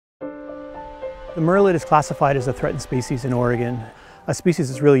The murrelet is classified as a threatened species in Oregon. A species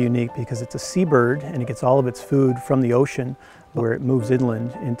that's really unique because it's a seabird and it gets all of its food from the ocean where it moves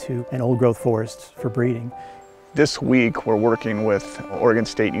inland into an old-growth forest for breeding. This week we're working with Oregon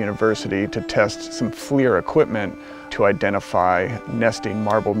State University to test some FLIR equipment to identify nesting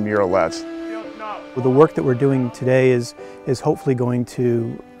marbled murrelets. The work that we're doing today is hopefully going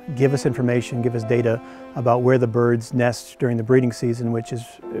to give us information, give us data about where the birds nest during the breeding season, which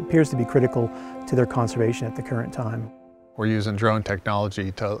appears to be critical to their conservation at the current time. We're using drone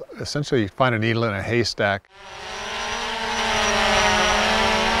technology to essentially find a needle in a haystack.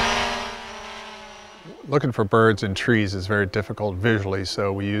 Looking for birds in trees is very difficult visually,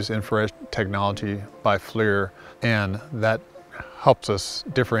 so we use infrared technology by FLIR, and that helps us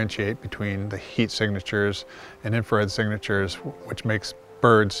differentiate between the heat signatures and infrared signatures, which makes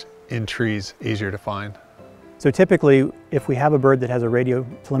birds in trees easier to find. So typically, if we have a bird that has a radio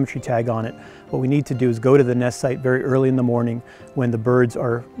telemetry tag on it, what we need to do is go to the nest site very early in the morning when the birds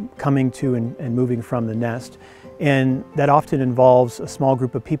are coming to and moving from the nest. And that often involves a small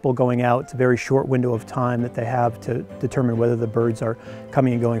group of people going out. It's a very short window of time that they have to determine whether the birds are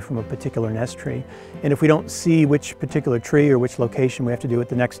coming and going from a particular nest tree. And if we don't see which particular tree or which location, we have to do it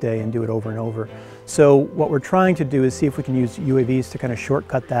the next day and do it over and over. So what we're trying to do is see if we can use UAVs to kind of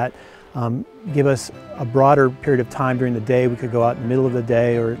shortcut that, give us a broader period of time during the day. We could go out in the middle of the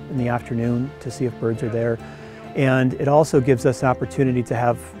day or in the afternoon to see if birds are there. And it also gives us an opportunity to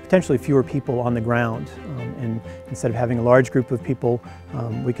have potentially fewer people on the ground. And instead of having a large group of people,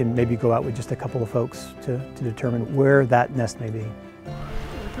 we can maybe go out with just a couple of folks to determine where that nest may be.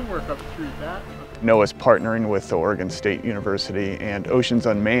 We can work up through that. NOAA's partnering with the Oregon State University and Oceans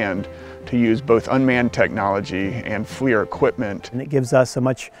Unmanned to use both unmanned technology and FLIR equipment. And it gives us a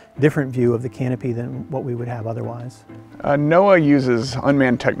much different view of the canopy than what we would have otherwise. NOAA uses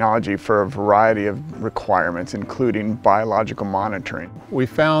unmanned technology for a variety of requirements, including biological monitoring. We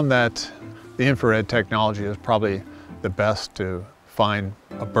found that the infrared technology is probably the best to find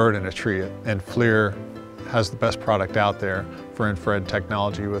a bird in a tree, and FLIR has the best product out there for infrared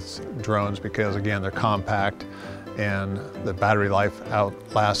technology with drones because, again, they're compact and the battery life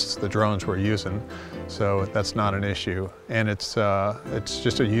outlasts the drones we're using, so that's not an issue. And it's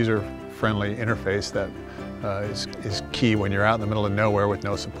just a user-friendly interface that is key when you're out in the middle of nowhere with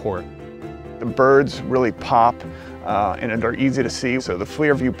no support. The birds really pop and are easy to see, so the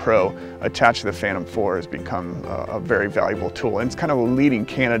FLIR View Pro attached to the Phantom 4 has become a very valuable tool, and it's kind of a leading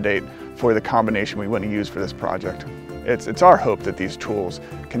candidate for the combination we want to use for this project. It's our hope that these tools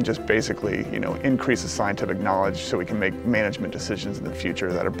can just basically, increase the scientific knowledge so we can make management decisions in the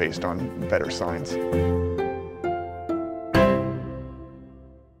future that are based on better science.